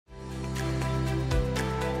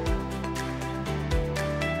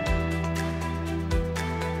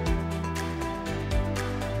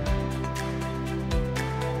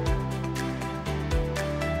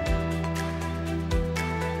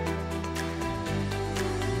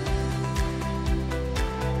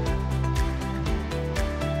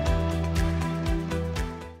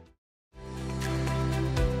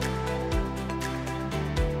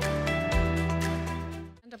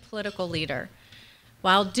political leader.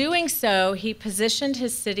 While doing so, he positioned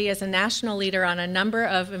his city as a national leader on a number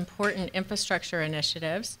of important infrastructure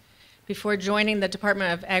initiatives. Before joining the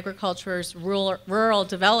Department of Agriculture's Rural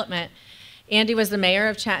Development, Andy was the mayor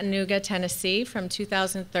of Chattanooga, Tennessee from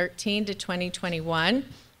 2013 to 2021,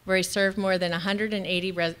 where he served more than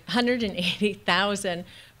 180,000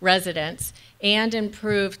 residents and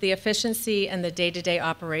improved the efficiency and the day-to-day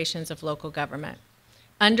operations of local government.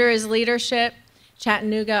 Under his leadership,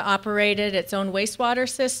 Chattanooga operated its own wastewater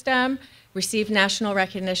system, received national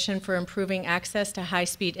recognition for improving access to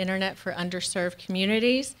high-speed internet for underserved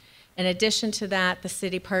communities. In addition to that, the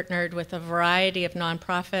city partnered with a variety of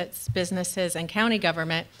nonprofits, businesses, and county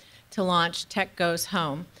government to launch Tech Goes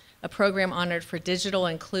Home, a program honored for digital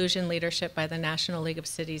inclusion leadership by the National League of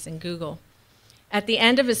Cities and Google. At the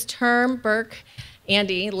end of his term,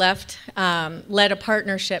 Andy led a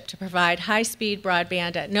partnership to provide high-speed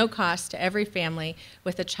broadband at no cost to every family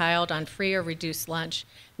with a child on free or reduced lunch,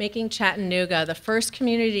 making Chattanooga the first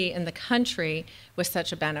community in the country with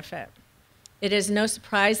such a benefit. It is no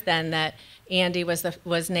surprise then that Andy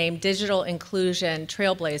was named Digital Inclusion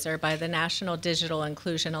Trailblazer by the National Digital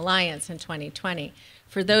Inclusion Alliance in 2020.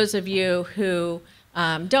 For those of you who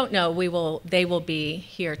don't know, they will be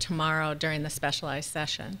here tomorrow during the specialized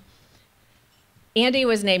session. Andy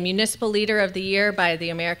was named Municipal Leader of the Year by the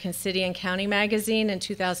American City and County magazine in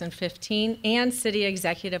 2015 and City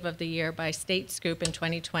Executive of the Year by State Scoop in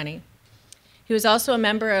 2020. He was also a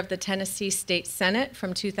member of the Tennessee State Senate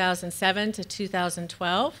from 2007 to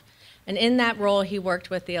 2012, and in that role he worked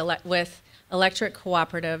with electric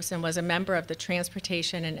cooperatives and was a member of the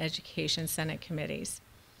Transportation and Education Senate committees.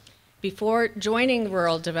 Before joining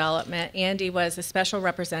rural development, Andy was a special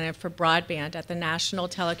representative for broadband at the National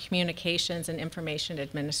Telecommunications and Information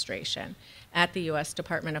Administration at the U.S.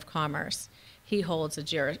 Department of Commerce. He holds a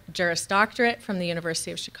Juris Doctorate from the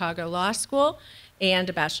University of Chicago Law School and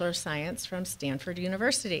a Bachelor of Science from Stanford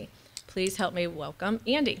University. Please help me welcome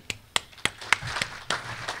Andy.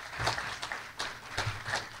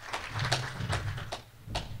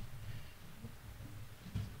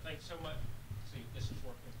 Thanks so much. See, this is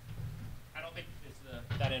working. I don't think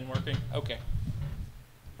that isn't working. Okay.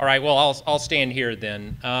 All right, well, I'll stand here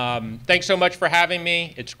then. Thanks so much for having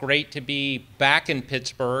me. It's great to be back in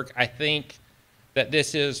Pittsburgh. I think that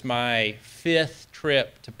this is my 5th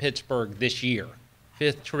trip to Pittsburgh this year.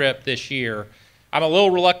 5th trip this year. I'm a little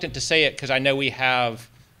reluctant to say it because I know we have,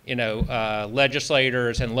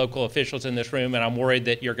 legislators and local officials in this room, and I'm worried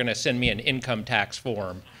that you're going to send me an income tax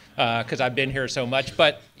form because I've been here so much.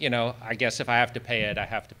 But I guess if I have to pay it, I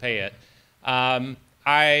have to pay it.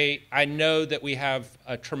 I know that we have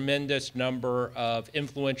a tremendous number of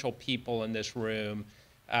influential people in this room.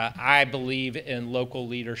 I believe in local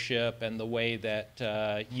leadership and the way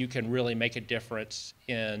that you can really make a difference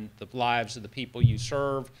in the lives of the people you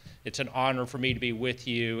serve. It's an honor for me to be with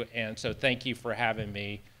you, and so thank you for having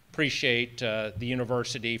me. Appreciate the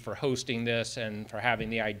university for hosting this and for having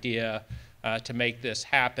the idea to make this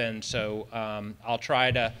happen. So I'll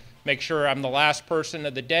try to make sure I'm the last person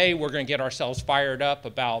of the day. We're going to get ourselves fired up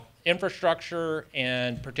about infrastructure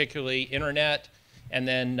and particularly internet. And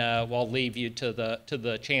then we'll leave you to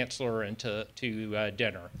the chancellor and to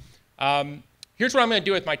dinner. Here's what I'm going to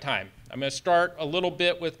do with my time. I'm going to start a little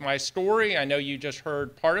bit with my story. I know you just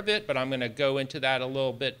heard part of it, but I'm going to go into that a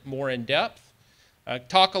little bit more in depth.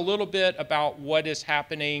 Talk a little bit about what is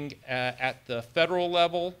happening at the federal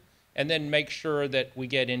level, and then make sure that we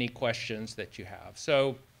get any questions that you have.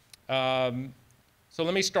 So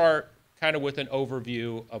let me start kind of with an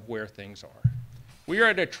overview of where things are. We are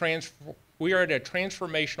at a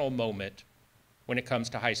transformational moment when it comes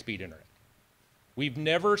to high-speed internet. We've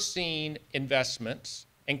never seen investments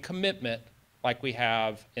and commitment like we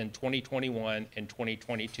have in 2021 and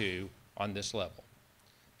 2022 on this level.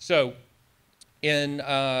 So in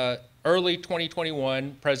early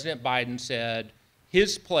 2021, President Biden said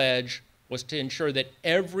his pledge was to ensure that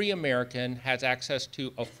every American has access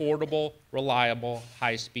to affordable, reliable,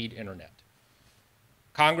 high-speed internet.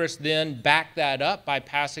 Congress then backed that up by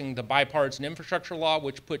passing the bipartisan infrastructure law,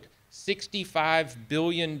 which put $65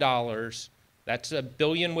 billion, that's a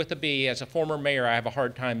billion with a B. As a former mayor, I have a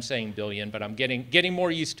hard time saying billion, but I'm getting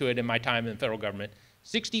more used to it in my time in federal government.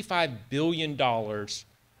 $65 billion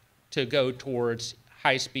to go towards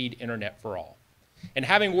high-speed internet for all. And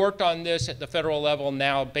having worked on this at the federal level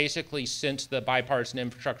now, basically since the bipartisan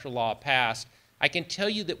infrastructure law passed, I can tell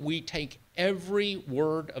you that we take every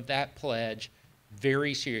word of that pledge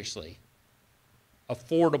very seriously.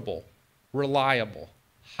 Affordable, reliable,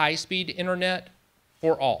 high-speed internet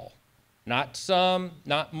for all. Not some,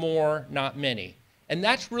 not more, not many. And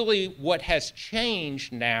that's really what has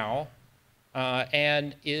changed now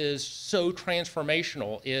and is so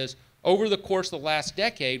transformational is over the course of the last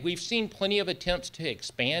decade, we've seen plenty of attempts to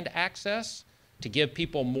expand access, to give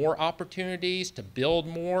people more opportunities, to build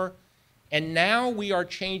more. And now we are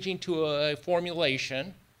changing to a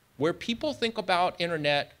formulation where people think about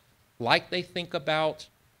internet like they think about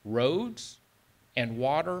roads and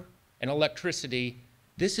water and electricity.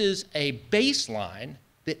 This is a baseline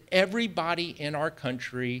that everybody in our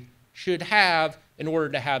country should have in order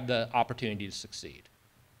to have the opportunity to succeed.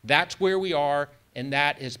 That's where we are, and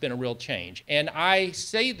that has been a real change. And I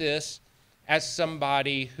say this as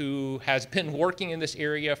somebody who has been working in this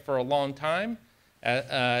area for a long time,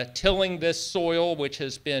 tilling this soil which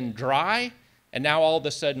has been dry, and now all of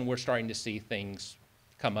a sudden we're starting to see things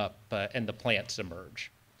come up and the plants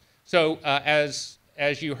emerge. So as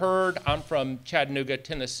you heard, I'm from Chattanooga,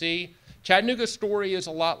 Tennessee. Chattanooga's story is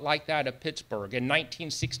a lot like that of Pittsburgh. In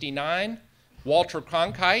 1969, Walter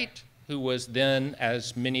Cronkite, who was then,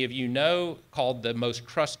 as many of you know, called the most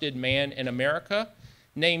trusted man in America,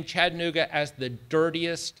 named Chattanooga as the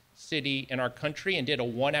dirtiest city in our country and did a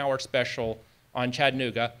 1-hour special on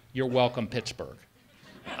Chattanooga. You're welcome, Pittsburgh.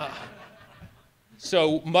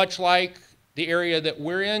 So much like the area that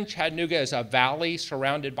we're in, Chattanooga is a valley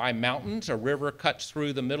surrounded by mountains. A river cuts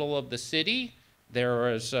through the middle of the city.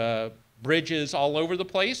 There is bridges all over the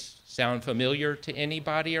place. Sound familiar to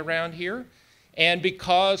anybody around here? And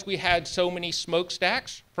because we had so many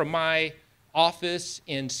smokestacks from my office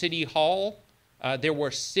in City Hall, there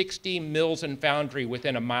were 60 mills and foundry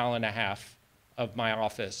within 1.5 miles of my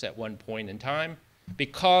office at one point in time.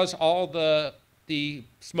 Because all the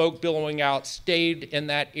smoke billowing out stayed in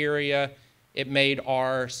that area, it made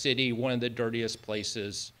our city one of the dirtiest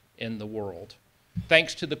places in the world.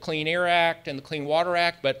 Thanks to the Clean Air Act and the Clean Water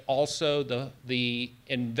Act, but also the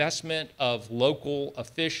investment of local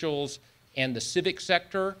officials and the civic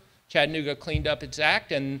sector, Chattanooga cleaned up its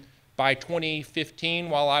act, and by 2015,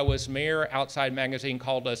 while I was mayor, Outside Magazine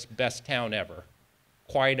called us best town ever.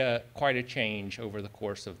 Quite a change over the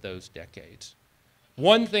course of those decades.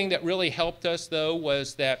 One thing that really helped us, though,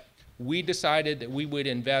 was that we decided that we would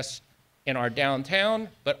invest in our downtown,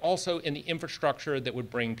 but also in the infrastructure that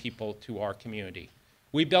would bring people to our community.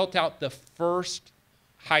 We built out the first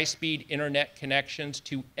high-speed internet connections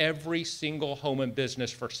to every single home and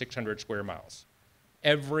business for 600 square miles.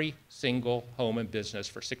 Every single home and business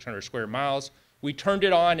for 600 square miles. We turned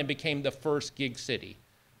it on and became the first gig city.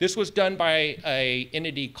 This was done by an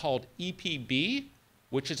entity called EPB,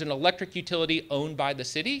 which is an electric utility owned by the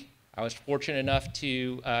city. I was fortunate enough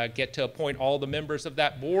to get to appoint all the members of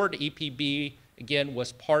that board. EPB, again,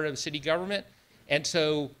 was part of the city government. And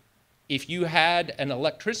so if you had an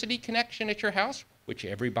electricity connection at your house, which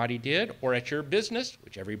everybody did, or at your business,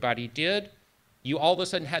 which everybody did, you all of a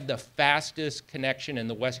sudden had the fastest connection in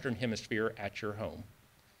the Western Hemisphere at your home.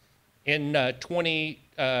 In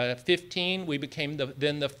 2015, we became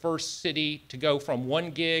then the first city to go from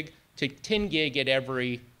 1 gig to 10 gig at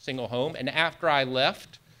every single home. And after I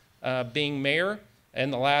left being mayor,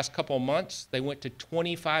 in the last couple of months, they went to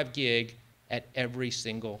 25 gig at every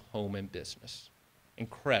single home and business.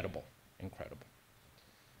 Incredible, incredible.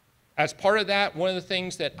 As part of that, one of the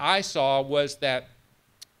things that I saw was that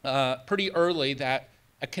pretty early that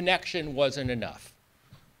a connection wasn't enough.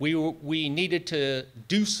 We needed to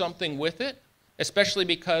do something with it, especially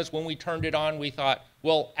because when we turned it on, we thought,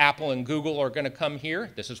 well, Apple and Google are going to come here.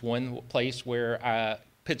 This is one place where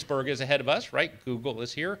Pittsburgh is ahead of us, right? Google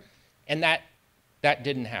is here. And that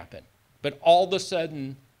didn't happen. But all of a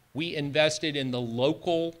sudden, we invested in the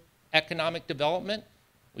local economic development.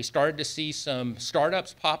 We started to see some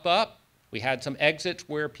startups pop up. We had some exits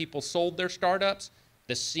where people sold their startups.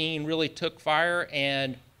 The scene really took fire,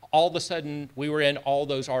 and all of a sudden, we were in all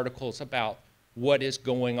those articles about what is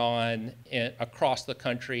going on across the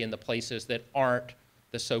country in the places that aren't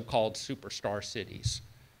the so-called superstar cities.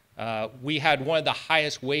 We had one of the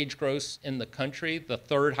highest wage growths in the country, the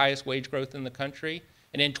 3rd highest wage growth in the country.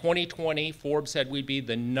 And in 2020, Forbes said we'd be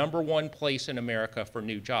the #1 place in America for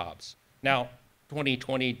new jobs. Now,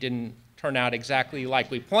 2020 didn't turn out exactly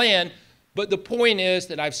like we planned, but the point is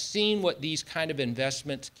that I've seen what these kind of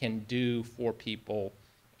investments can do for people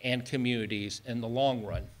and communities in the long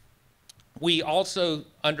run. We also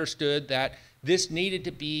understood that this needed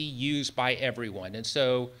to be used by everyone. And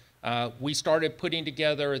so we started putting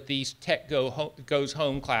together these Tech Goes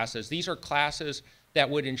Home classes. These are classes that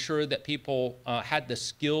would ensure that people had the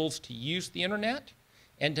skills to use the internet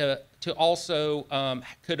and to also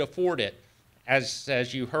could afford it.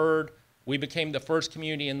 As you heard, we became the first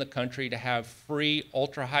community in the country to have free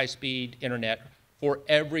ultra high speed internet for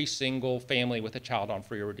every single family with a child on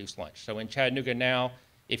free or reduced lunch. So in Chattanooga now,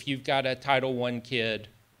 if you've got a Title I kid,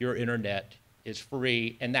 your internet is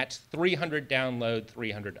free, and that's 300 download,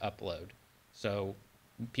 300 upload. So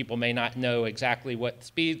people may not know exactly what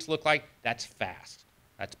speeds look like. That's fast.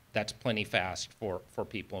 That's plenty fast for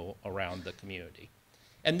people around the community.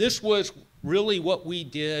 And this was really what we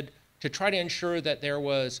did to try to ensure that there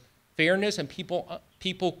was fairness and people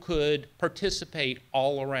could participate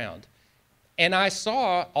all around. And I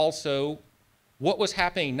saw also what was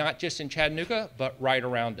happening not just in Chattanooga, but right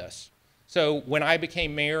around us. So when I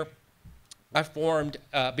became mayor, I formed,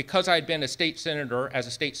 because I'd been a state senator, as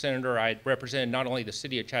a state senator, I represented not only the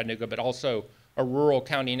city of Chattanooga, but also a rural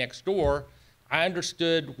county next door. I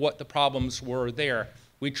understood what the problems were there.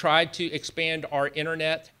 We tried to expand our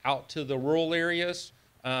internet out to the rural areas.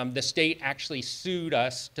 The state actually sued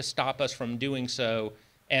us to stop us from doing so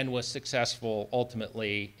and was successful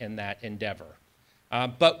ultimately in that endeavor.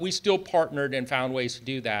 But we still partnered and found ways to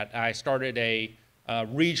do that. I started a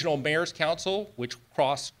regional mayor's council, which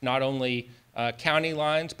crossed not only county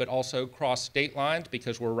lines, but also crossed state lines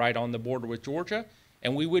because we're right on the border with Georgia.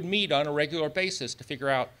 And we would meet on a regular basis to figure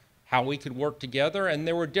out how we could work together. And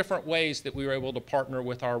there were different ways that we were able to partner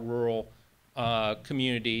with our rural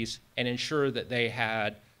communities and ensure that they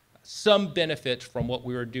had some benefits from what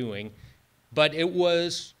we were doing. But it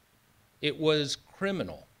was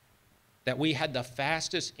criminal that we had the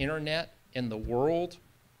fastest internet in the world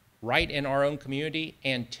right in our own community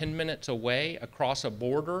and 10 minutes away across a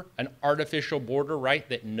border, an artificial border, right,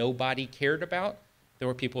 that nobody cared about, there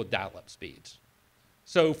were people with dial-up speeds.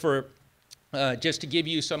 So for, just to give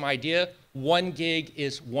you some idea, 1 gig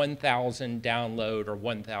is 1,000 download or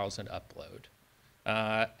 1,000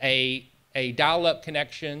 upload. A dial-up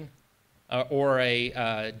connection or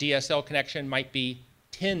a DSL connection might be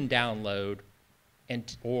 10 download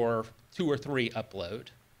or 2 or 3 upload.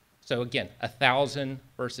 So again, 1,000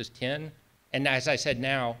 versus 10. And as I said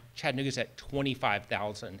now, Chattanooga's at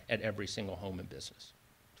 25,000 at every single home and business,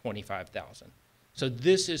 25,000. So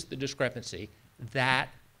this is the discrepancy that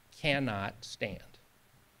cannot stand.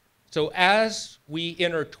 So as we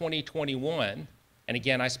enter 2021, and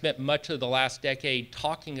again, I spent much of the last decade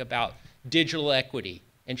talking about digital equity,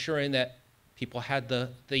 ensuring that people had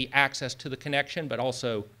the access to the connection, but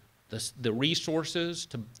also the resources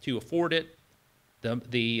to afford it,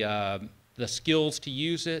 the skills to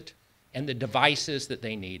use it, and the devices that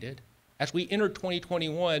they needed. As we enter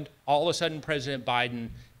 2021, all of a sudden President Biden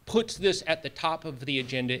puts this at the top of the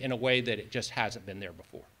agenda in a way that it just hasn't been there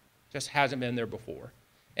before. Just hasn't been there before.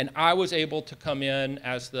 And I was able to come in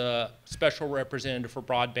as the special representative for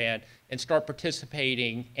broadband and start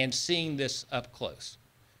participating and seeing this up close.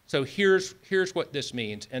 So here's what this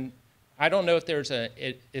means. And I don't know if there's a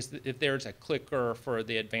clicker for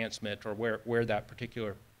the advancement or where that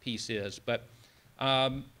particular piece is, but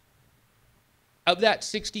of that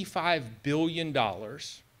 $65 billion,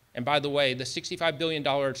 and by the way, the $65 billion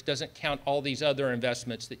doesn't count all these other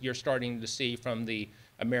investments that you're starting to see from the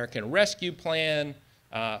American Rescue Plan,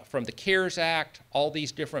 from the CARES Act, all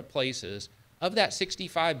these different places. Of that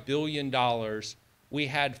 $65 billion, we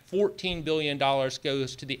had $14 billion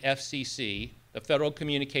goes to the FCC, the Federal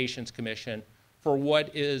Communications Commission, for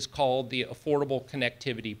what is called the Affordable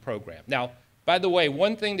Connectivity Program. Now, by the way,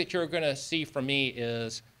 one thing that you're going to see from me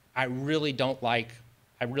is I really don't like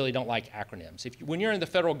acronyms. When you're in the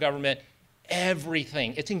federal government,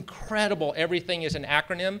 everything, it's incredible, everything is an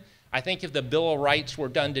acronym. I think if the Bill of Rights were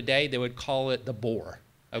done today, they would call it the BOR,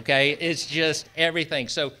 okay? It's just everything.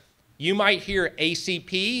 So you might hear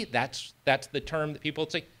ACP, that's the term that people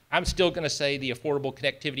say. I'm still going to say the Affordable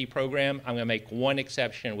Connectivity Program. I'm going to make one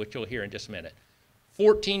exception, which you'll hear in just a minute.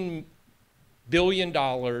 $14 billion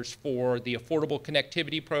for the Affordable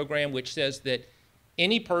Connectivity Program, which says that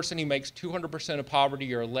any person who makes 200% of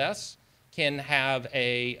poverty or less can have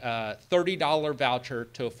a $30 voucher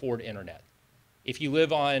to afford internet. If you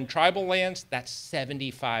live on tribal lands, that's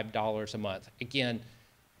 $75 a month. Again,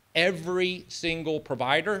 every single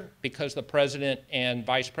provider, because the president and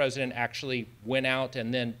vice president actually went out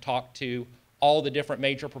and then talked to all the different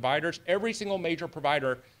major providers, every single major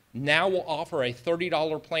provider now will offer a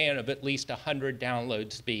 $30 plan of at least 100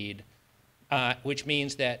 download speed, which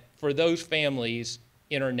means that for those families,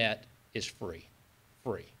 internet is free.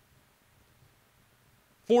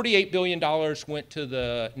 $48 billion went to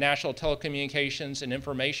the National Telecommunications and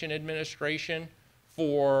Information Administration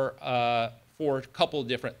for a couple of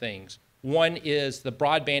different things. One is the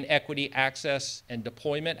Broadband Equity Access and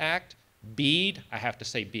Deployment Act, BEAD. I have to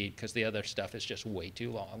say BEAD because the other stuff is just way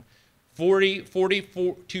too long.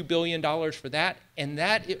 $42 billion for that, and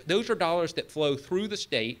those are dollars that flow through the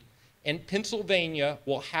state And Pennsylvania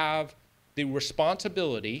will have the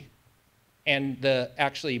responsibility and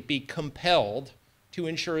actually be compelled to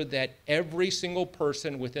ensure that every single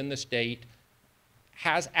person within the state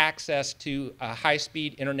has access to a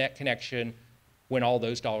high-speed internet connection when all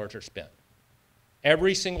those dollars are spent.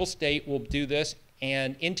 Every single state will do this,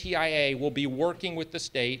 and NTIA will be working with the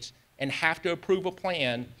states and have to approve a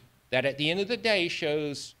plan that at the end of the day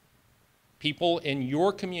shows people in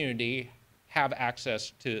your community have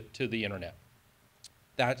access to the internet.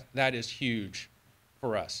 That is huge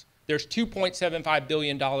for us. There's $2.75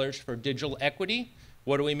 billion for digital equity.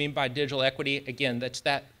 What do we mean by digital equity? Again, that's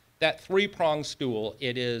that three-pronged stool.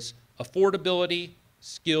 It is affordability,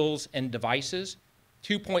 skills, and devices.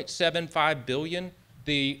 $2.75 billion.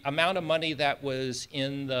 The amount of money that was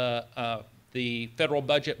in the federal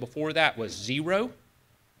budget before that was zero.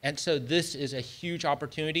 And so this is a huge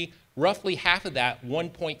opportunity. Roughly half of that,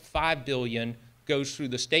 $1.5 billion, goes through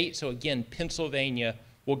the state. So again, Pennsylvania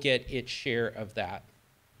will get its share of that.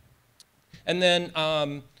 And then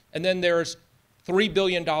there's $3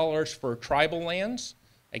 billion for tribal lands.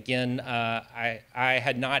 Again, I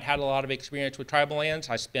had not had a lot of experience with tribal lands.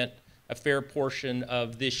 I spent a fair portion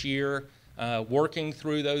of this year working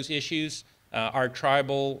through those issues. Our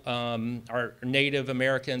tribal, our Native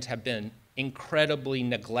Americans have been incredibly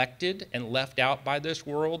neglected and left out by this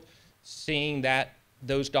world. Seeing that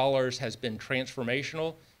those dollars has been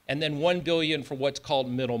transformational. And then $1 billion for what's called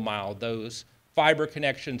middle mile, those fiber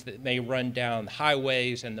connections that may run down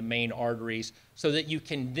highways and the main arteries so that you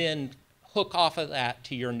can then hook off of that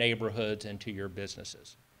to your neighborhoods and to your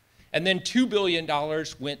businesses. And then $2 billion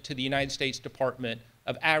went to the United States Department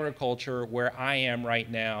of Agriculture, where I am right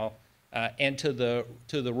now, and to the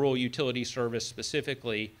Rural Utility Service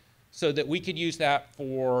specifically, so that we could use that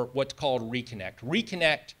for what's called Reconnect.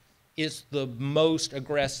 Reconnect is the most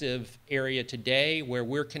aggressive area today where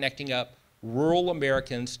we're connecting up rural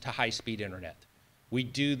Americans to high-speed internet. We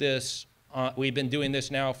do this, we've been doing this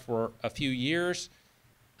now for a few years.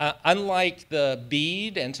 Unlike the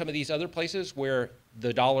BEAD and some of these other places where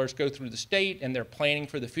the dollars go through the state and they're planning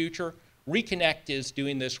for the future, Reconnect is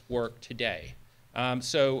doing this work today.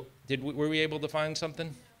 So were we able to find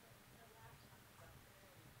something?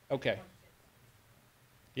 Okay.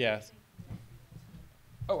 Yeah.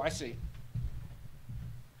 Oh, I see.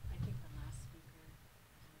 I think the last speaker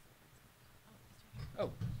has it. Oh.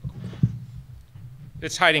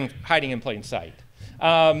 It's hiding in plain sight.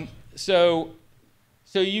 So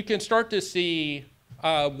you can start to see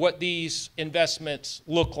what these investments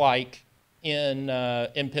look like in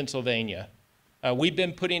Pennsylvania. We've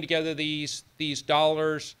been putting together these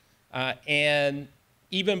dollars, and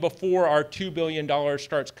even before our $2 billion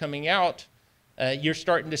starts coming out, you're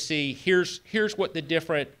starting to see here's what the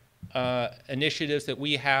different initiatives that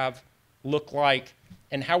we have look like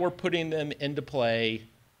and how we're putting them into play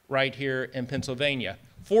right here in Pennsylvania.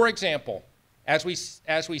 For example, as we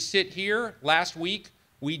sit here, last week,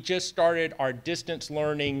 we just started our distance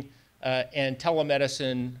learning and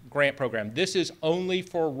telemedicine grant program. This is only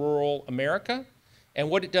for rural America. And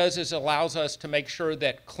what it does is allows us to make sure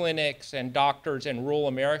that clinics and doctors in rural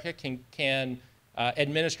America can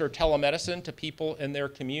administer telemedicine to people in their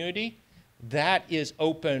community. That is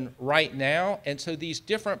open right now. And so these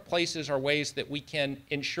different places are ways that we can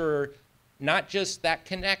ensure not just that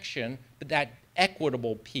connection, but that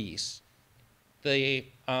equitable piece, the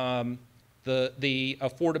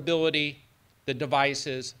affordability, the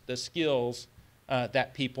devices, the skills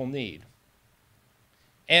that people need.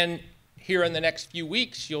 And here in the next few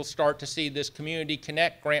weeks, you'll start to see this Community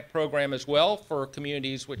Connect grant program as well for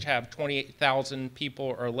communities which have 28,000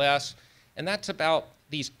 people or less. And that's about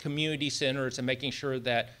these community centers and making sure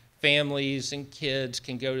that families and kids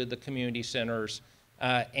can go to the community centers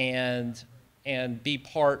and be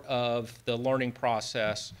part of the learning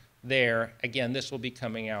process there. Again, this will be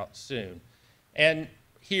coming out soon. And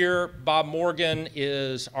here, Bob Morgan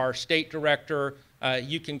is our state director.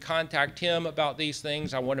 You can contact him about these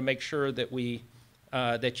things. I want to make sure that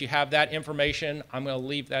that you have that information. I'm going to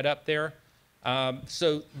leave that up there.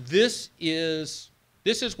 So this is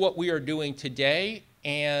what we are doing today.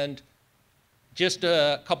 And just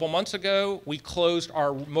a couple months ago, we closed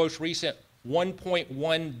our most recent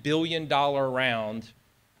 $1.1 billion round.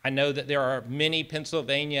 I know that there are many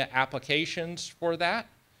Pennsylvania applications for that.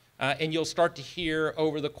 And you'll start to hear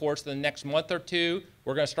over the course of the next month or two,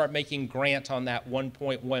 we're going to start making grants on that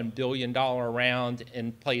 $1.1 billion round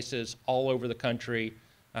in places all over the country.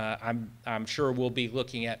 I'm sure we'll be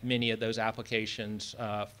looking at many of those applications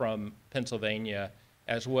from Pennsylvania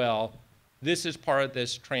as well. This is part of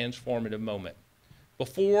this transformative moment.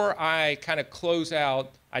 Before I kind of close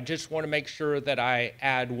out, I just want to make sure that I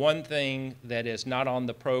add one thing that is not on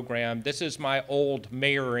the program. This is my old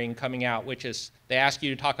mayoring coming out, which is they ask you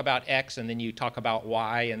to talk about X and then you talk about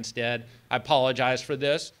Y instead. I apologize for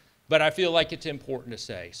this, but I feel like it's important to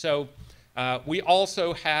say. So we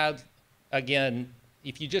also had, again,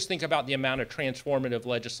 if you just think about the amount of transformative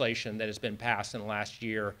legislation that has been passed in the last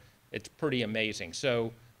year, it's pretty amazing.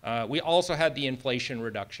 So we also had the Inflation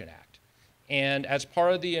Reduction Act. And as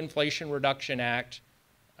part of the Inflation Reduction Act,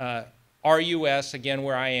 RUS, again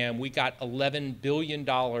where I am, we got $11 billion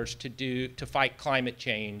to fight climate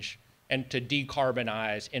change and to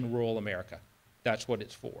decarbonize in rural America. That's what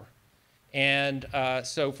it's for. And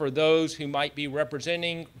so for those who might be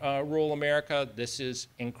representing rural America, this is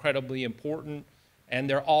incredibly important. And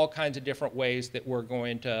there are all kinds of different ways that we're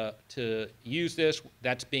going to use this.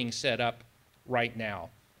 That's being set up right now.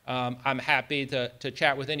 I'm happy to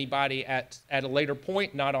chat with anybody at a later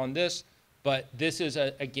point, not on this, but this is,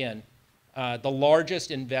 again, the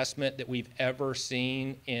largest investment that we've ever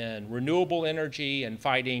seen in renewable energy and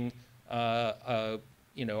fighting our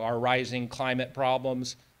rising climate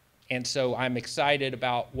problems. And so I'm excited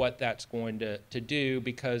about what that's going to do,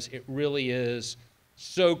 because it really is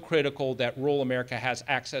so critical that rural America has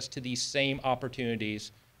access to these same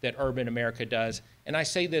opportunities that urban America does. And I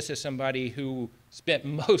say this as somebody who spent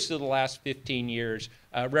most of the last 15 years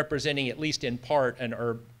representing, at least in part,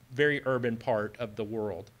 a very urban part of the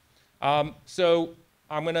world. So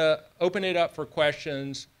I'm going to open it up for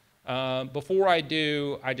questions. Before I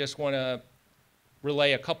do, I just want to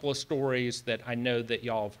relay a couple of stories that I know that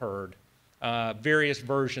y'all have heard, various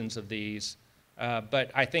versions of these,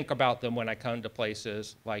 but I think about them when I come to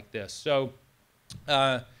places like this. So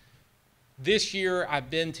this year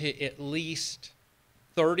I've been to at least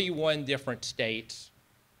 31 different states,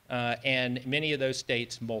 and many of those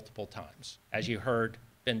states multiple times. As you heard,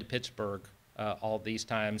 been to Pittsburgh all these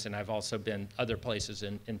times, and I've also been other places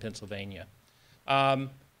in Pennsylvania.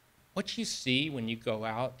 What you see when you go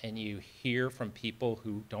out and you hear from people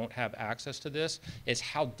who don't have access to this is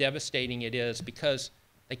how devastating it is, because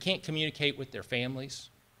they can't communicate with their families,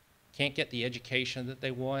 can't get the education that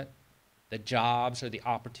they want, the jobs or the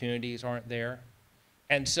opportunities aren't there.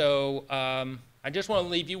 And so I just want to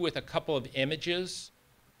leave you with a couple of images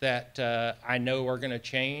that I know are going to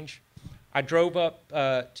change. I drove up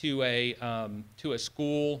to a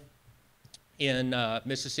school in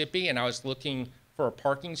Mississippi, and I was looking for a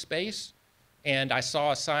parking space, and I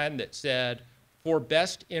saw a sign that said, "For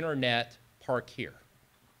best internet, park here."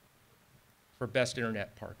 For best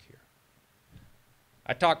internet, park here.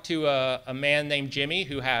 I talked to a man named Jimmy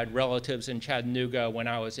who had relatives in Chattanooga when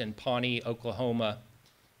I was in Pawnee, Oklahoma.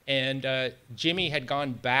 And Jimmy had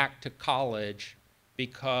gone back to college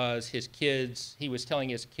because he was telling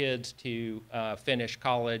his kids to finish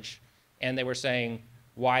college, and they were saying,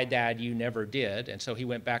 "Why, Dad, you never did?" And so he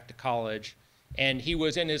went back to college. And he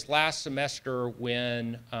was in his last semester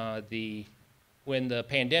when the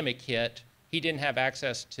pandemic hit. He didn't have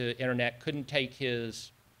access to internet, couldn't take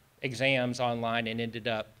his exams online, and ended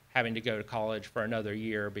up having to go to college for another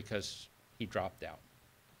year because he dropped out.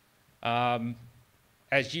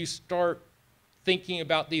 As you start thinking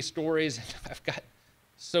about these stories, and I've got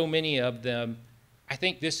so many of them, I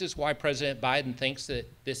think this is why President Biden thinks that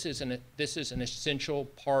this is an essential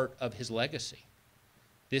part of his legacy.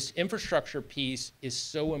 This infrastructure piece is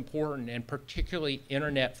so important, and particularly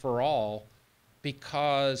internet for all,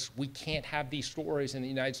 because we can't have these stories in the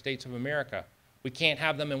United States of America. We can't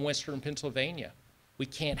have them in Western Pennsylvania. We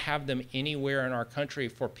can't have them anywhere in our country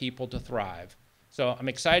for people to thrive. So I'm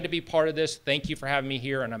excited to be part of this. Thank you for having me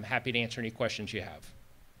here, and I'm happy to answer any questions you have.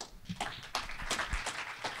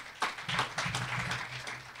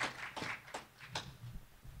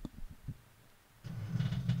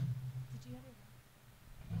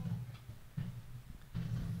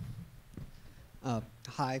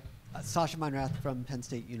 Hi, Sasha Meinrath from Penn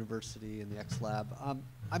State University in the X Lab.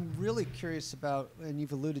 I'm really curious about, and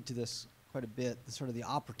you've alluded to this quite a bit, the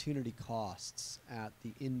opportunity costs at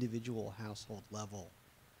the individual household level.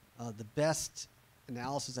 The best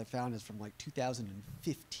analysis I found is from like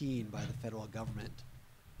 2015 by the federal government.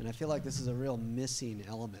 And I feel like this is a real missing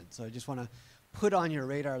element. So I just want to put on your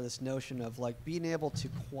radar this notion of like being able to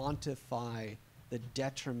quantify the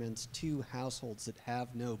detriments to households that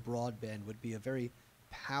have no broadband would be a very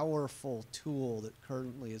powerful tool that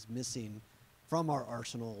currently is missing from our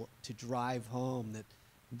arsenal to drive home that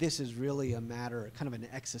this is really a matter, kind of an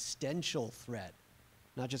existential threat,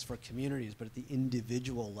 not just for communities, but at the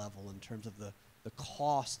individual level in terms of the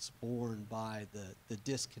costs borne by the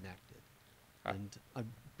disconnected. And I'd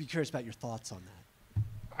be curious about your thoughts on that.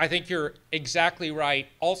 I think you're exactly right.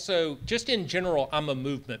 Also, just in general, I'm a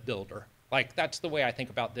movement builder. Like, that's the way I think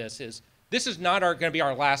about this is not going to be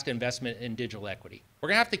our last investment in digital equity. We're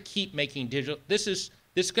going to have to keep making digital. This is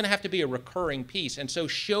going to have to be a recurring piece. And so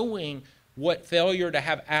showing what failure to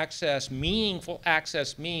have access, meaningful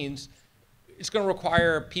access means, it's going to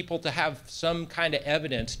require people to have some kind of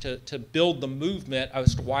evidence to build the movement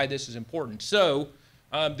as to why this is important. So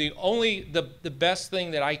the best thing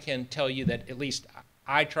that I can tell you that at least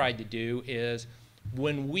I tried to do is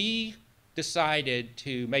when we decided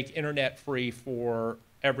to make internet free for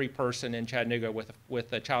every person in Chattanooga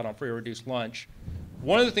with a child on free or reduced lunch,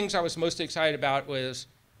 one of the things I was most excited about was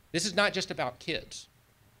this is not just about kids,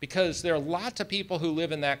 because there are lots of people who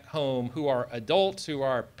live in that home who are adults, who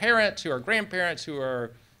are parents, who are grandparents, who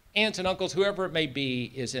are aunts and uncles, whoever it may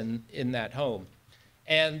be is in that home.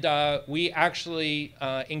 And we actually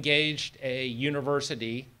engaged a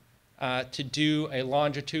university to do a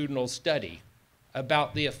longitudinal study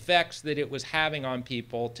about the effects that it was having on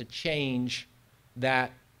people to change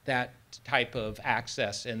that type of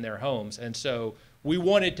access in their homes. And so we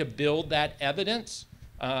wanted to build that evidence.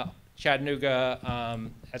 Chattanooga,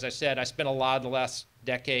 as I said, I spent a lot of the last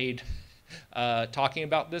decade talking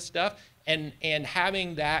about this stuff, and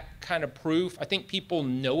having that kind of proof. I think people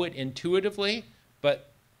know it intuitively,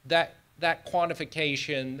 but that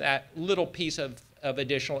quantification, that little piece of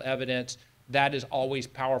additional evidence, that is always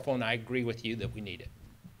powerful, and I agree with you that we need it.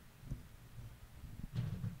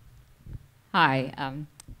 Hi,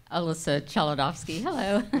 Alyssa Chelodowski.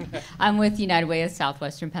 Hello. I'm with United Way of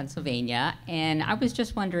Southwestern Pennsylvania, and I was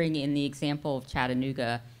just wondering, in the example of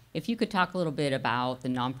Chattanooga, if you could talk a little bit about the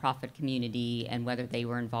nonprofit community and whether they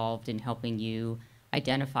were involved in helping you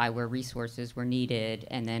identify where resources were needed,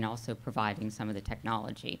 and then also providing some of the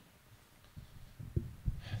technology.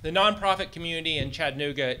 The nonprofit community in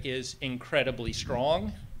Chattanooga is incredibly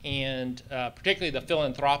strong, and particularly the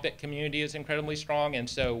philanthropic community is incredibly strong, and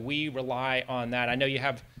so we rely on that. I know you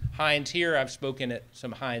have Heinz here. I've spoken at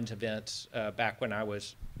some Heinz events back when I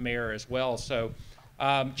was mayor as well. So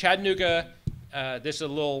Chattanooga, this is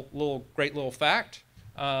a great little fact.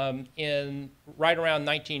 In right around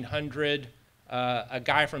 1900, a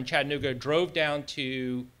guy from Chattanooga drove down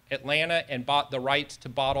to Atlanta and bought the rights to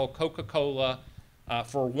bottle Coca-Cola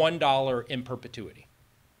for $1 in perpetuity.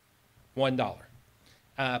 $1.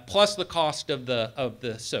 Plus the cost of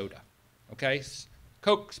the soda. Okay,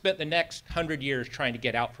 Coke spent the next 100 years trying to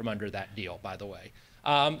get out from under that deal, by the way.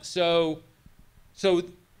 So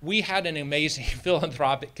we had an amazing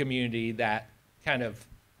philanthropic community that kind of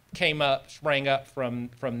sprang up from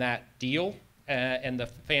that deal, and the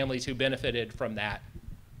families who benefited from that.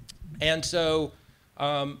 And so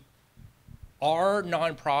our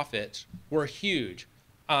nonprofits were huge,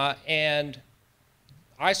 and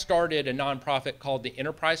I started a nonprofit called the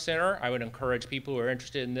Enterprise Center. I would encourage people who are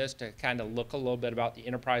interested in this to kind of look a little bit about the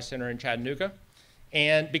Enterprise Center in Chattanooga.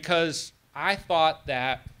 And because I thought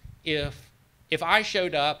that if I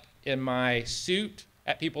showed up in my suit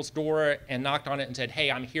at people's door and knocked on it and said,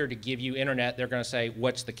 hey, I'm here to give you internet, they're going to say,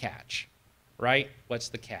 what's the catch, right? What's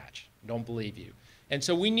the catch? Don't believe you. And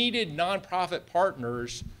so we needed nonprofit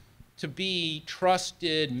partners to be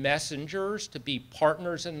trusted messengers, to be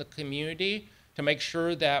partners in the community, to make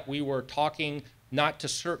sure that we were talking not to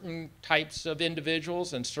certain types of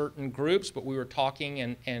individuals and certain groups, but we were talking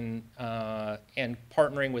and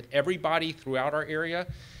partnering with everybody throughout our area.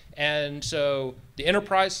 And so the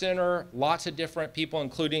Enterprise Center, lots of different people,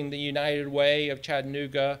 including the United Way of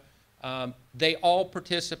Chattanooga, they all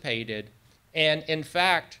participated. And in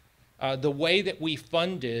fact, the way that we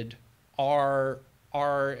funded our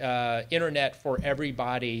internet for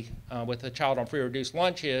everybody with a child on free or reduced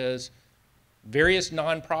lunch is various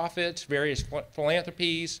nonprofits, various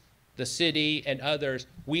philanthropies, the city, and others.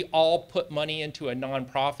 We all put money into a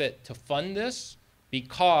nonprofit to fund this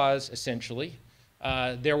because, essentially,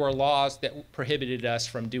 there were laws that prohibited us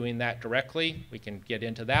from doing that directly. We can get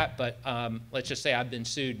into that, but let's just say I've been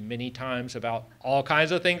sued many times about all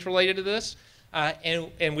kinds of things related to this,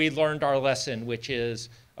 and we learned our lesson, which is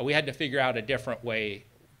we had to figure out a different way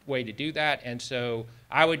to do that. And so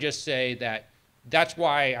I would just say that that's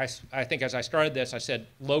why I think as I started this, I said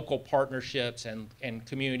local partnerships and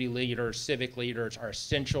community leaders, civic leaders are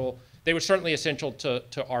essential. They were certainly essential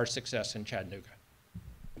to our success in Chattanooga.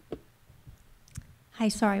 Hi,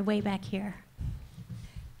 sorry, way back here.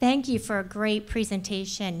 Thank you for a great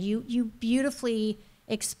presentation. You beautifully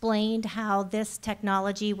explained how this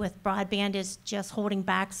technology with broadband is just holding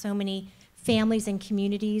back so many families and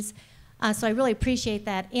communities. So I really appreciate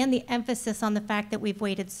that, and the emphasis on the fact that we've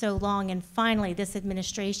waited so long, and finally this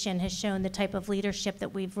administration has shown the type of leadership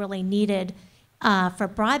that we've really needed for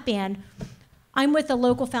broadband. I'm with the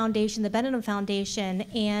local foundation, the Benham Foundation,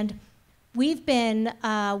 and we've been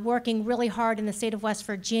working really hard in the state of West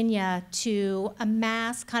Virginia to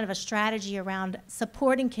amass kind of a strategy around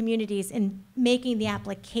supporting communities in making the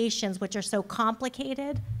applications, which are so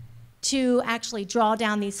complicated, to actually draw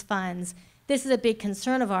down these funds. This is a big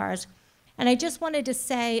concern of ours. And I just wanted to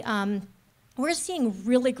say, we're seeing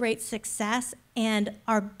really great success, and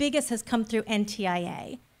our biggest has come through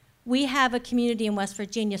NTIA. We have a community in West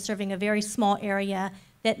Virginia serving a very small area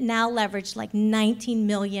that now leverage like $19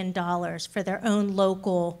 million for their own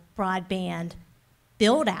local broadband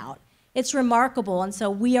build out. It's remarkable, and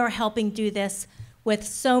so we are helping do this with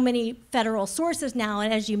so many federal sources now,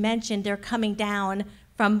 and as you mentioned, they're coming down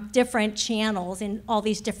from different channels in all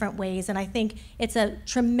these different ways, and I think it's a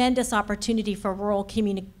tremendous opportunity for rural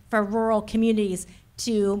communities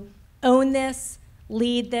to own this,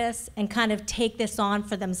 lead this, and kind of take this on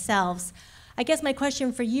for themselves. I guess my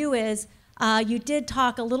question for you is, you did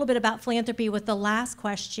talk a little bit about philanthropy with the last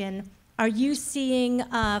question. Are you seeing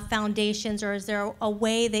foundations, or is there a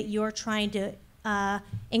way that you're trying to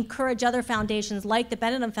encourage other foundations like the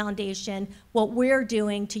Benham Foundation, what we're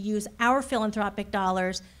doing to use our philanthropic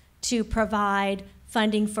dollars to provide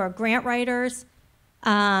funding for grant writers,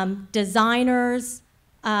 designers,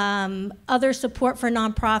 other support for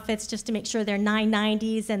nonprofits, just to make sure their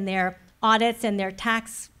 990s and their audits and their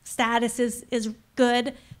tax status is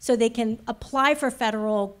good, so they can apply for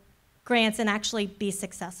federal grants and actually be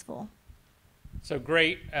successful? So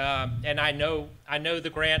great, and I know the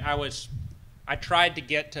grant. I tried to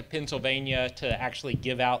get to Pennsylvania to actually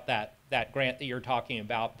give out that grant that you're talking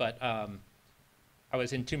about, but I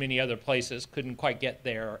was in too many other places, couldn't quite get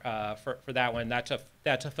there for that one. That's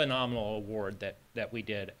a phenomenal award that we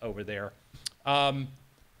did over there.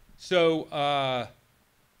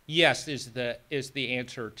 Yes is the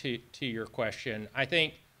answer to your question. I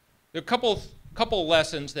think there are a couple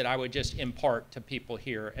lessons that I would just impart to people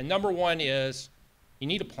here. And number one is you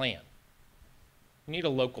need a plan. You need a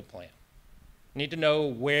local plan. You need to know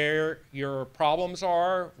where your problems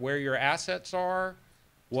are, where your assets are,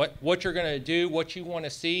 what you're going to do, what you want to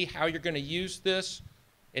see, how you're going to use this.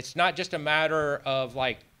 It's not just a matter of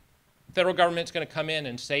like, federal government's going to come in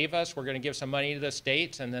and save us. We're going to give some money to the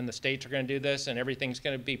states, and then the states are going to do this, and everything's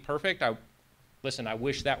going to be perfect. Listen, I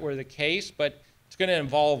wish that were the case, but it's going to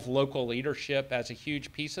involve local leadership as a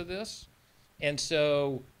huge piece of this. And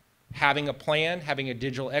so having a plan, having a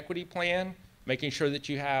digital equity plan, making sure that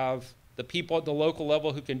you have the people at the local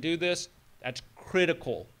level who can do this, that's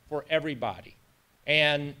critical for everybody.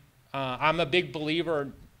 And I'm a big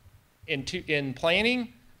believer in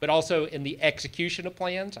planning, but also in the execution of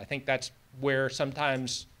plans. I think that's where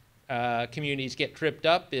sometimes communities get tripped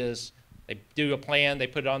up, is they do a plan, they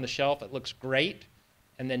put it on the shelf, it looks great,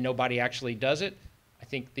 and then nobody actually does it. I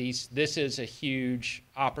think this is a huge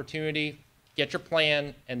opportunity. Get your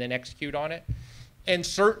plan and then execute on it. And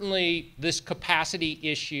certainly this capacity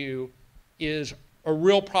issue is a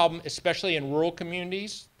real problem, especially in rural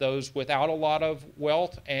communities, those without a lot of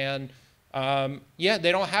wealth. And yeah,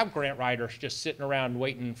 they don't have grant writers just sitting around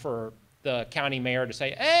waiting for the county mayor to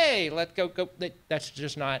say, hey, let's go. That's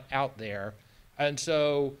just not out there. And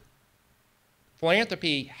so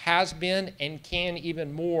philanthropy has been and can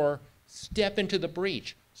even more step into the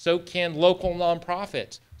breach. So can local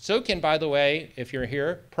nonprofits. So can, by the way, if you're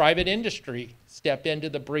here, private industry step into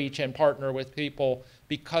the breach and partner with people,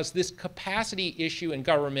 because this capacity issue in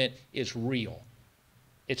government is real.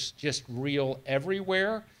 It's just real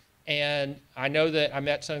everywhere. And I know that I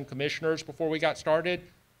met some commissioners before we got started.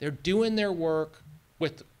 They're doing their work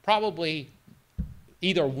with probably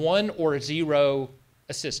either 1 or 0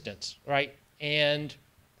 assistance, right? And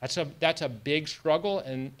that's a big struggle,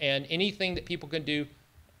 and anything that people can do,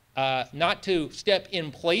 not to step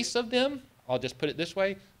in place of them, I'll just put it this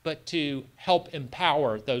way, but to help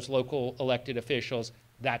empower those local elected officials,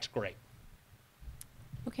 that's great.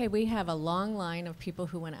 Okay, we have a long line of people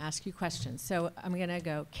who want to ask you questions. So I'm going to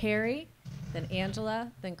go Carrie, then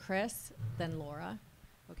Angela, then Chris, then Laura.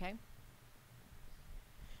 Okay?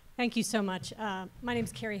 Thank you so much. My name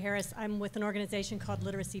is Carrie Harris. I'm with an organization called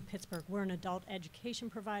Literacy Pittsburgh. We're an adult education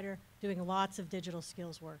provider doing lots of digital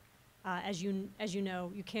skills work. As you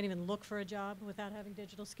know, you can't even look for a job without having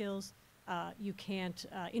digital skills. You can't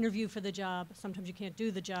interview for the job. Sometimes you can't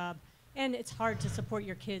do the job. And it's hard to support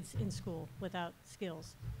your kids in school without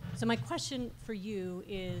skills. So my question for you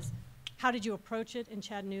is, how did you approach it in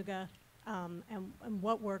Chattanooga, and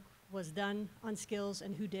what work was done on skills,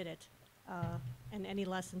 and who did it, and any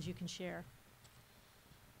lessons you can share?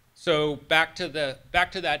 So back to the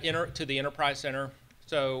Enterprise Center.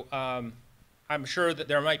 So I'm sure that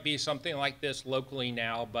there might be something like this locally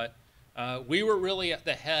now, but we were really at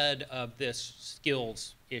the head of this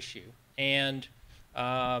skills issue. And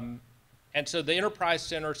so the Enterprise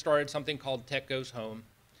Center started something called Tech Goes Home.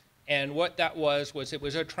 And what that was it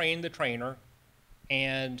was a train the trainer.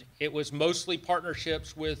 And it was mostly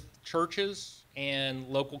partnerships with churches and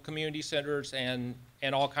local community centers and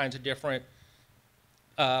all kinds of different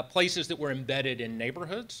places that were embedded in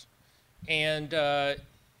neighborhoods. And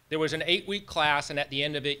there was an 8-week class, and at the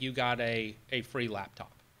end of it, you got a free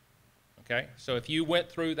laptop. Okay, so if you went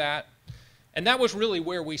through that, and that was really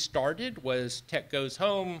where we started, was Tech Goes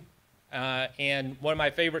Home. And one of my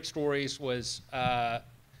favorite stories was I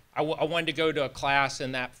wanted to go to a class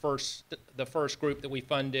in that the first group that we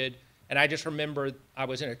funded, and I just remember I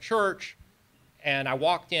was in a church, and I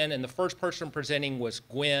walked in, and the first person presenting was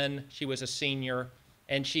Gwen. She was a senior,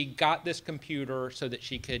 and she got this computer so that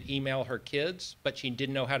she could email her kids, but she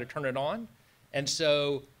didn't know how to turn it on. And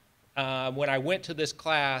so when I went to this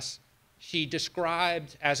class, she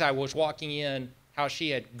described, as I was walking in, how she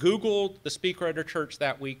had Googled the speaker at her church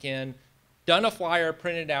that weekend, done a flyer,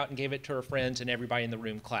 printed it out, and gave it to her friends, and everybody in the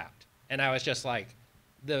room clapped. And I was just like,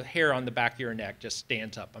 the hair on the back of your neck just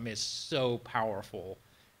stands up. I mean, it's so powerful.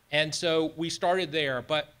 And so we started there,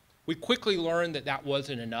 but we quickly learned that that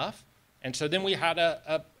wasn't enough. And so then we had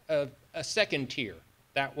a second tier.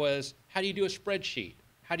 That was, how do you do a spreadsheet?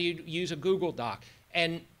 How do you use a Google Doc?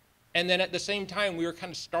 And then at the same time, we were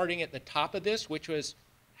kind of starting at the top of this, which was,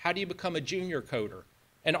 how do you become a junior coder?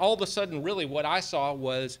 And all of a sudden, really, what I saw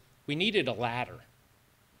was we needed a ladder.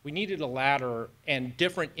 We needed a ladder and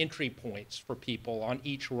different entry points for people on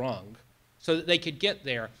each rung so that they could get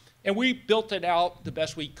there. And we built it out the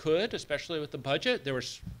best we could, especially with the budget. There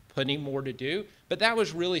was plenty more to do. But that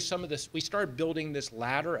was really some of this. We started building this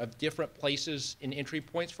ladder of different places and entry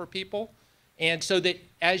points for people. And so that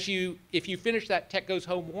if you finish that Tech Goes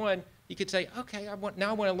Home 1, you could say, okay, now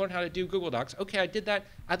I want to learn how to do Google Docs. Okay, I did that.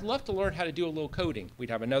 I'd love to learn how to do a little coding. We'd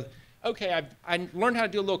have another. Okay, I learned how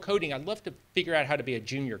to do a little coding. I'd love to figure out how to be a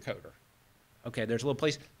junior coder. Okay, there's a little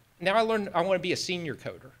place. Now I want to be a senior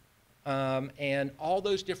coder. And all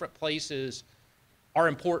those different places are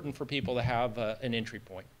important for people to have an entry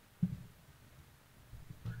point.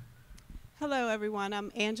 Hello, everyone.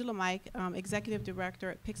 I'm Angela Mike, Executive Director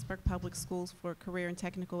at Pittsburgh Public Schools for Career and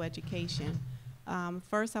Technical Education.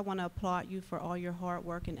 First, I want to applaud you for all your hard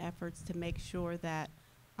work and efforts to make sure that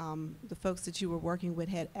the folks that you were working with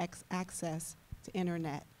had access to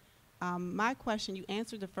internet. My question, you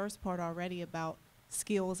answered the first part already about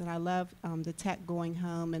skills, and I love the tech going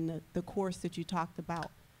home and the course that you talked about.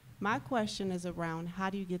 My question is around how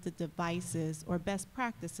do you get the devices, or best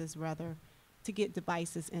practices rather, to get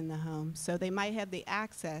devices in the home? So they might have the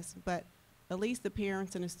access, but at least the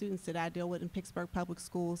parents and the students that I deal with in Pittsburgh Public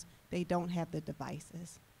Schools, they don't have the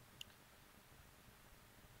devices.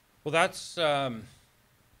 Well, that's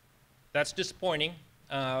disappointing.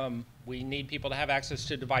 We need people to have access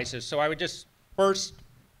to devices. So I would just first,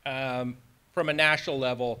 from a national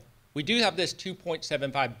level, we do have this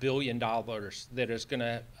 $2.75 billion that is going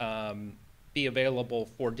to be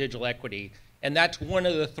available for digital equity. And that's one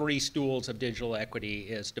of the 3 stools of digital equity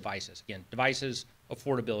is devices. Again, devices,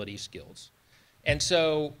 affordability, skills. And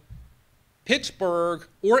so Pittsburgh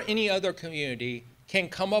or any other community can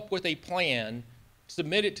come up with a plan,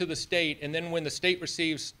 submit it to the state, and then when the state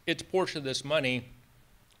receives its portion of this money,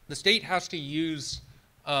 the state has to use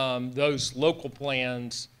those local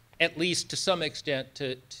plans, at least to some extent,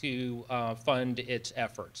 to fund its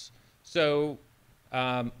efforts. So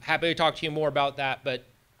happy to talk to you more about that, but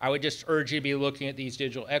I would just urge you to be looking at these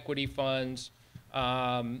digital equity funds.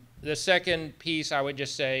 The second piece I would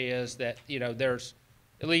just say is that, there's,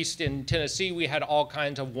 at least in Tennessee, we had all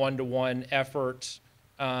kinds of one-to-one efforts.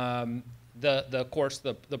 Of course,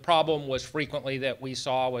 the problem was frequently that we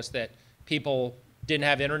saw was that people didn't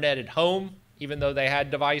have internet at home, even though they had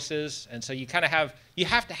devices. And so you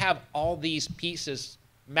have to have all these pieces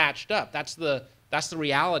matched up. That's the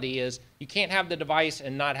reality is you can't have the device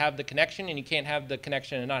and not have the connection, and you can't have the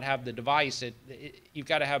connection and not have the device. You've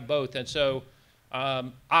got to have both. And so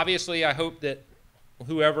obviously I hope that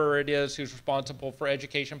whoever it is who's responsible for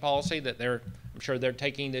education policy, that I'm sure they're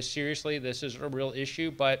taking this seriously. This is a real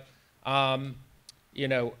issue. But, I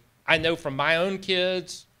know from my own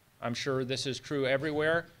kids, I'm sure this is true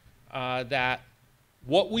everywhere, that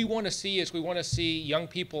what we want to see is we want to see young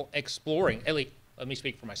people exploring. At least, let me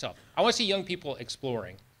speak for myself. I want to see young people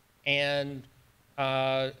exploring and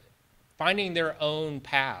finding their own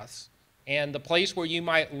paths. And the place where you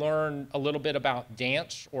might learn a little bit about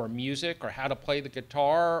dance or music or how to play the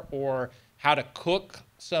guitar or how to cook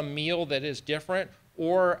some meal that is different,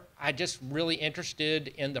 or I just really interested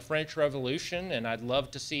in the French Revolution and I'd love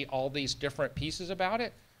to see all these different pieces about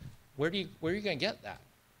it. Where are you going to get that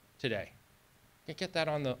today? You can get that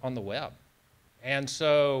on the web. And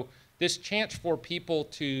so this chance for people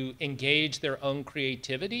to engage their own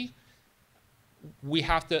creativity,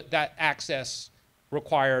 that access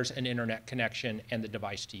requires an internet connection and the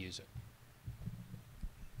device to use it.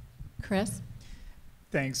 Chris?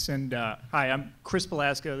 Thanks, and hi, I'm Chris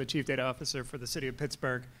Belasco, the Chief Data Officer for the City of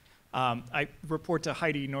Pittsburgh. I report to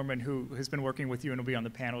Heidi Norman, who has been working with you and will be on the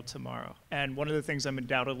panel tomorrow. And one of the things I'm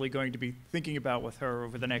undoubtedly going to be thinking about with her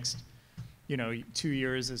over the next 2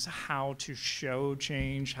 years is how to show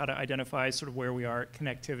change, how to identify sort of where we are at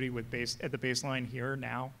connectivity at the baseline here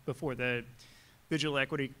now before the Digital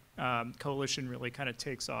Equity Coalition really kind of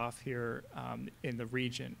takes off here in the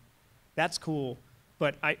region. That's cool,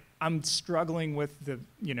 but I'm struggling with the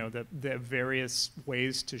various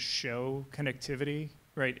ways to show connectivity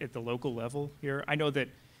right at the local level here. I know that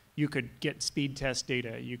you could get speed test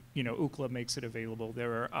data. UCLA makes it available.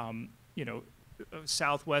 There are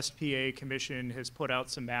Southwest PA Commission has put out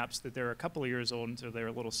some maps that they're a couple of years old, and so they're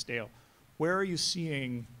a little stale. Where are you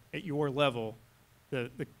seeing at your level the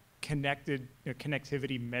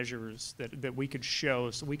connectivity measures that we could show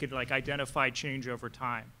so we could like identify change over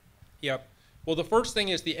time? Yep. Well, the first thing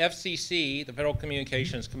is the FCC, the Federal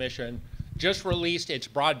Communications Commission, just released its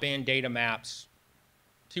broadband data maps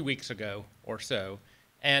 2 weeks ago or so.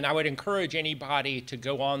 And I would encourage anybody to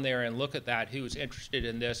go on there and look at that who's interested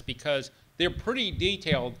in this, because they're pretty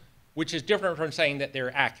detailed, which is different from saying that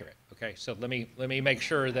they're accurate. Okay, so let me make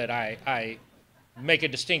sure that I make a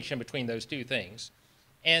distinction between those two things.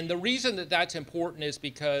 And the reason that that's important is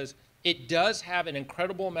because it does have an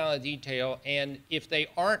incredible amount of detail, and if they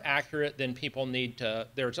aren't accurate, then people need to,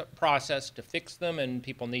 there's a process to fix them, and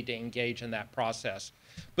people need to engage in that process.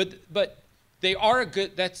 But they are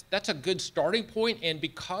that's a good starting point, and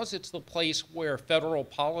because it's the place where federal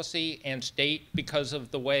policy and state, because of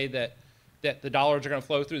the way that the dollars are going to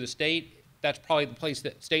flow through the state, that's probably the place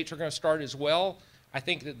that states are going to start as well. I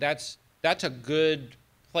think that's a good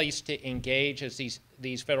place to engage as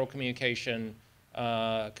these Federal Communication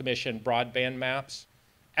Commission broadband maps,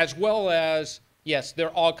 as well as, yes, there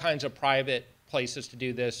are all kinds of private places to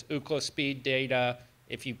do this. UCLA speed data,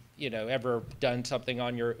 if you've ever done something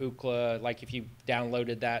on your UCLA, like if you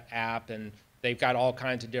downloaded that app, and they've got all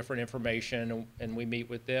kinds of different information, and we meet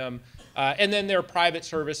with them. And then there are private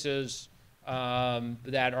services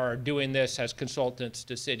that are doing this as consultants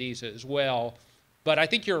to cities as well. But I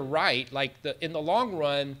think you're right. Like in the long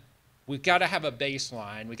run, we've got to have a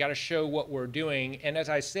baseline. We've got to show what we're doing. And as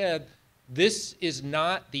I said, this is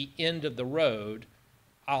not the end of the road.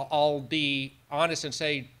 I'll be honest and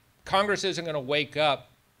say Congress isn't going to wake up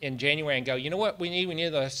in January and go, you know what we need? We need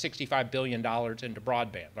the $65 billion into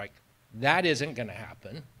broadband. Like, that isn't going to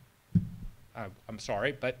happen. I'm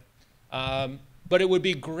sorry, but it would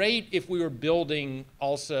be great if we were building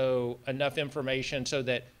also enough information so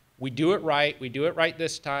that we do it right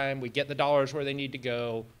this time, we get the dollars where they need to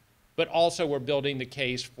go, but also we're building the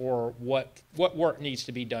case for what work needs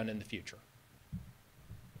to be done in the future.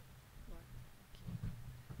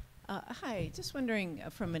 Hi, just wondering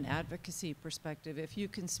from an advocacy perspective, if you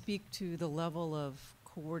can speak to the level of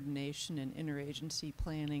coordination and interagency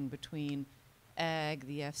planning between AG,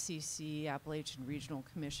 the FCC, Appalachian Regional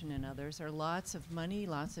Commission, and others. There are lots of money,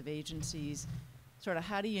 lots of agencies. Sort of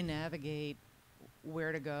how do you navigate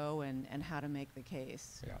where to go and how to make the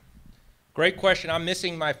case? Yeah. Great question. I'm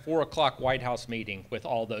missing my 4 o'clock White House meeting with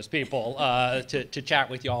all those people to chat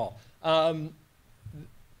with y'all.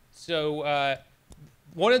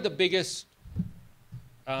 One of the biggest,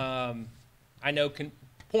 I know,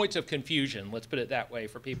 points of confusion, let's put it that way,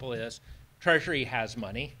 for people is Treasury has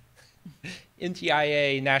money.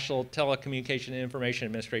 NTIA, National Telecommunication and Information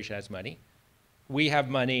Administration, has money. We have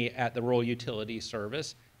money at the Rural Utilities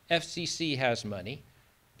Service. FCC has money.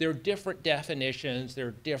 There are different definitions. There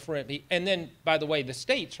are different, and then, by the way, the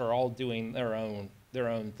states are all doing their own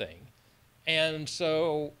thing, and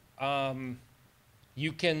so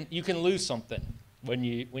you can lose something when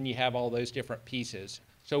you have all those different pieces.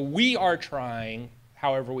 So we are trying,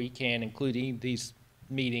 however we can, including these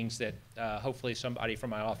meetings that hopefully somebody from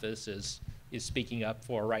my office is speaking up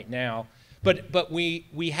for right now. But we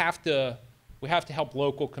have to help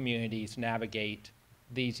local communities navigate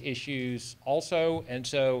these issues also. And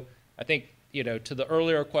so I think, to the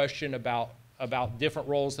earlier question about different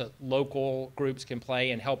roles that local groups can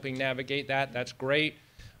play in helping navigate that, that's great.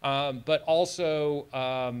 But also,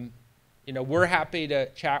 we're happy to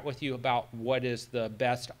chat with you about what is the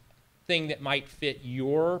best thing that might fit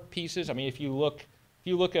your pieces. I mean, if you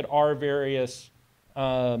look at our various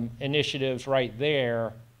initiatives right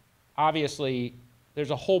there, obviously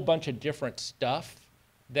there's a whole bunch of different stuff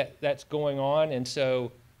that's going on. And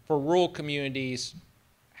so for rural communities,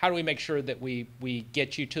 how do we make sure that we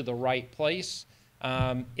get you to the right place?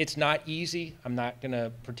 It's not easy. I'm not going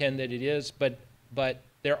to pretend that it is, but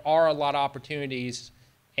there are a lot of opportunities,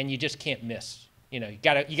 and you just can't miss. You know, you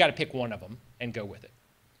gotta pick one of them and go with it.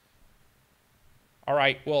 All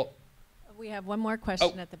right. Well, we have one more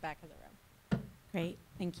question at the back of the room. Great,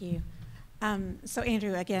 thank you. So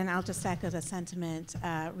Andrew, again, I'll just echo the sentiment.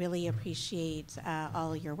 Really appreciate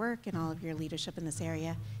all of your work and all of your leadership in this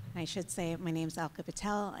area. And I should say my name's Alka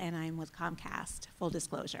Patel, and I'm with Comcast, full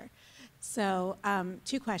disclosure. So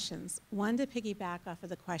 2 questions. One, to piggyback off of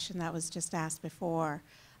the question that was just asked before.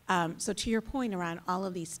 So to your point around all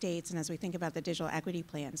of these states, and as we think about the digital equity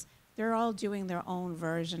plans, they're all doing their own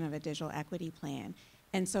version of a digital equity plan.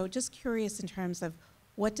 And so just curious in terms of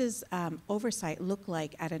what does oversight look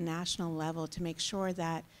like at a national level to make sure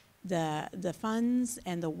that the funds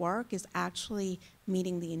and the work is actually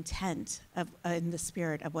meeting the intent of, in the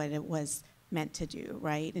spirit of what it was meant to do,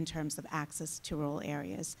 right, in terms of access to rural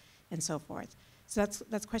areas and so forth. So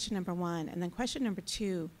that's question number 1. And then question number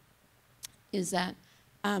 2 is that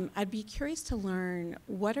I'd be curious to learn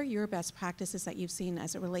what are your best practices that you've seen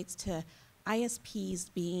as it relates to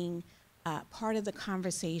ISPs being part of the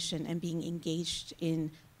conversation and being engaged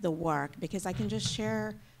in the work, because I can just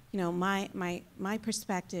share, you know, my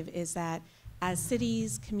perspective is that as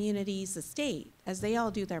cities, communities, the state, as they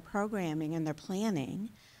all do their programming and their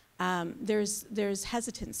planning, there's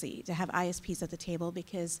hesitancy to have ISPs at the table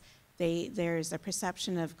because there's a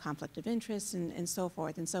perception of conflict of interest and so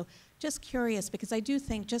forth. And so just curious, because I do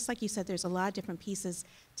think, just like you said, there's a lot of different pieces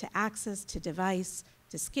to access, to device,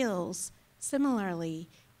 to skills. Similarly,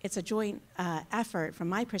 it's a joint effort from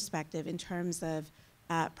my perspective in terms of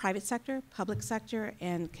private sector, public sector,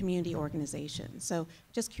 and community organizations. So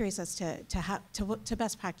just curious as to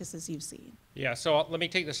best practices you've seen. yeah. So let me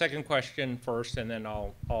take the second question first, and then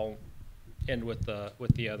I'll end with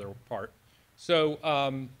the other part. So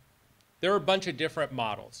there are a bunch of different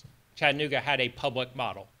models. Chattanooga had a public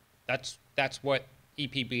model. That's what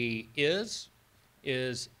EPB is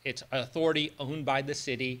it's authority owned by the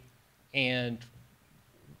city, and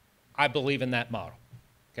I believe in that model.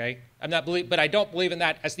 Okay, but I don't believe in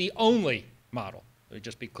that as the only model. Let me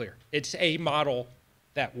just be clear. It's a model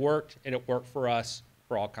that worked, and it worked for us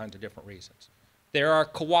for all kinds of different reasons. There are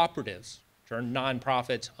cooperatives, which are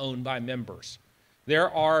nonprofits owned by members. There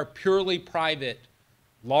are purely private,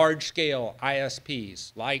 large-scale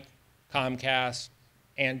ISPs like Comcast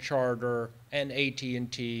and Charter and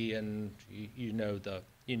AT&T, and you know the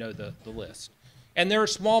list. And there are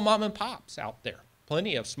small mom and pops out there.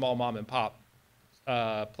 Plenty of small mom and pop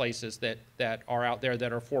places that are out there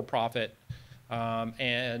that are for profit.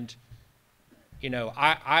 And, you know,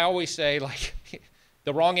 I always say, like,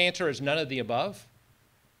 the wrong answer is none of the above.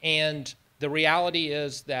 And the reality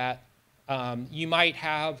is that you might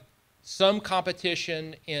have some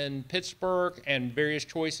competition in Pittsburgh and various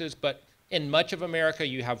choices, but in much of America,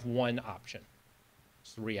 you have one option.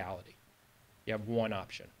 It's the reality. You have one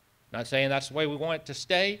option. Not saying that's the way we want it to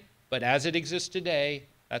stay, but as it exists today,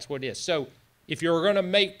 that's what it is. So if you're going to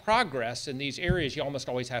make progress in these areas, you almost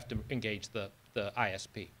always have to engage the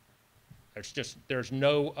ISP. There's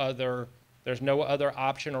no other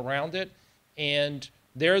option around it. And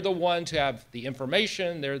they're the ones who have the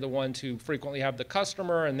information, they're the ones who frequently have the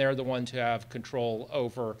customer, and they're the ones who have control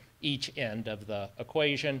over each end of the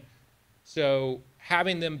equation. So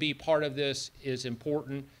having them be part of this is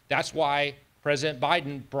important. That's why President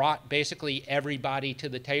Biden brought basically everybody to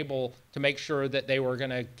the table to make sure that they were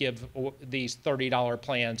going to give these $30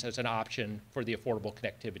 plans as an option for the Affordable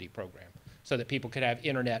Connectivity Program so that people could have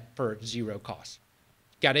internet for zero cost.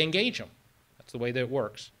 Got to engage them. That's the way that it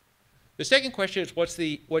works. The second question is what's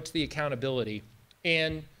the accountability?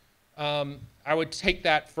 And I would take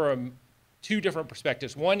that from 2 different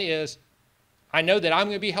perspectives. One is I know that I'm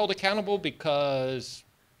going to be held accountable because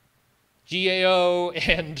GAO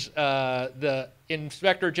and the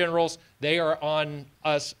inspector generals, they are on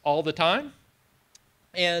us all the time.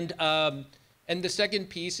 And the second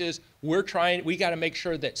piece is we got to make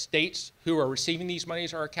sure that states who are receiving these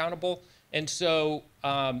monies are accountable. And so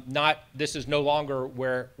this is no longer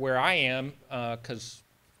where I am because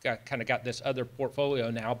kind of got this other portfolio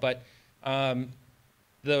now, but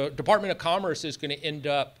the Department of Commerce is going to end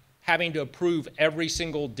up having to approve every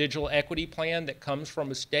single digital equity plan that comes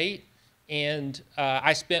from a state. And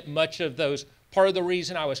I spent much of those, part of the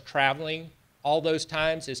reason I was traveling all those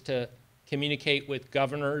times is to communicate with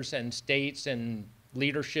governors and states and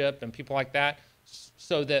leadership and people like that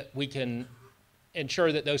so that we can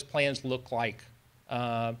ensure that those plans look like.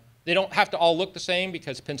 They don't have to all look the same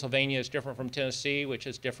because Pennsylvania is different from Tennessee, which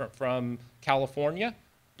is different from California,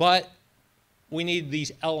 but we need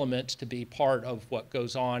these elements to be part of what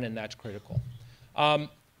goes on, and that's critical.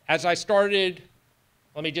 As I started,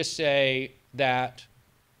 let me just say that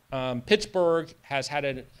Pittsburgh has had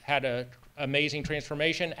an amazing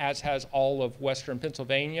transformation, as has all of Western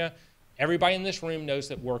Pennsylvania. Everybody in this room knows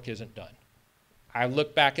that work isn't done. I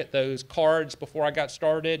look back at those cards before I got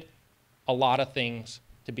started, a lot of things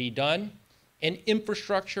to be done. And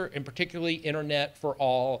infrastructure, and particularly internet for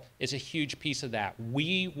all, is a huge piece of that.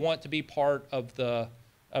 We want to be part of the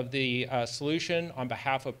solution. On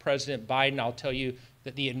behalf of President Biden, I'll tell you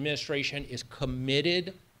that the administration is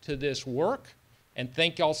committed to this work. And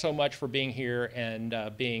thank y'all so much for being here and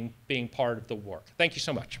being part of the work. Thank you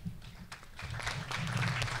so much.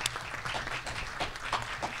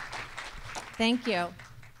 Thank you.